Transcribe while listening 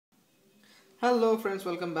Hello friends,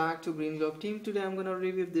 welcome back to Green Globe Team. Today I'm gonna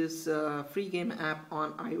review this free game app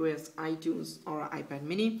on iOS, iTunes or iPad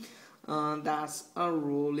mini. That's a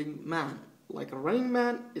rolling man. Like a running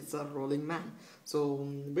man, it's a rolling man. So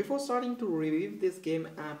before starting to review this game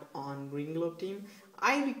app on Green Globe Team,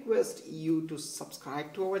 I request you to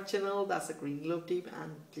subscribe to our channel. That's a Green Globe Team,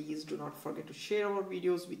 and please do not forget to share our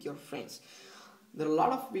videos with your friends. There are a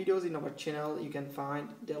lot of videos in our channel. You can find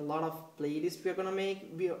there are a lot of playlists we are gonna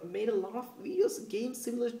make. We made a lot of videos, games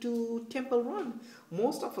similar to Temple Run.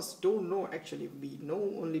 Most of us don't know actually. We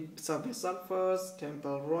know only Subway Surfers,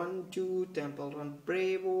 Temple Run 2, Temple Run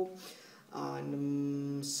Bravo,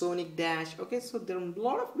 and Sonic Dash. Okay, so there are a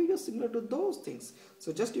lot of videos similar to those things.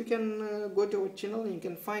 So just you can go to our channel and you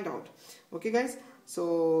can find out. Okay guys,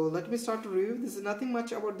 so let me start to review. This is nothing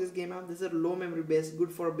much about this game app. This is a low memory base, good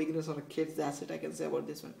for beginners or kids. That's it I can say about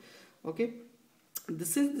this one. Okay,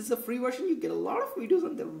 this is a free version. You get a lot of videos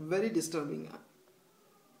and they're very disturbing.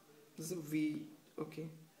 This is okay,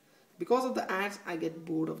 because of the ads I get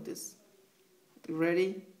bored of this.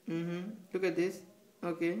 Ready? Look at this.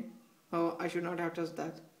 Okay. Oh, I should not have touched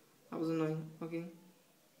that. I was annoying. Okay.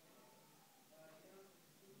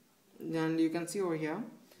 And you can see over here.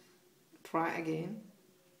 Try again.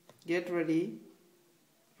 Get ready.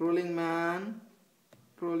 Rolling man.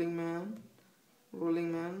 Rolling man.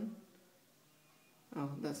 Rolling man. Oh,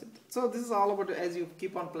 that's it. So this is all about it. As you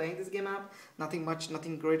keep on playing this game app, nothing much,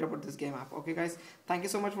 nothing great about this game app. Okay guys, thank you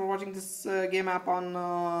so much for watching this game app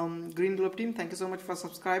on Green Globe Team. Thank you so much for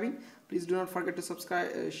subscribing. Please do not forget to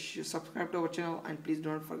subscribe to our channel, and please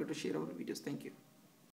do not forget to share our videos. Thank you.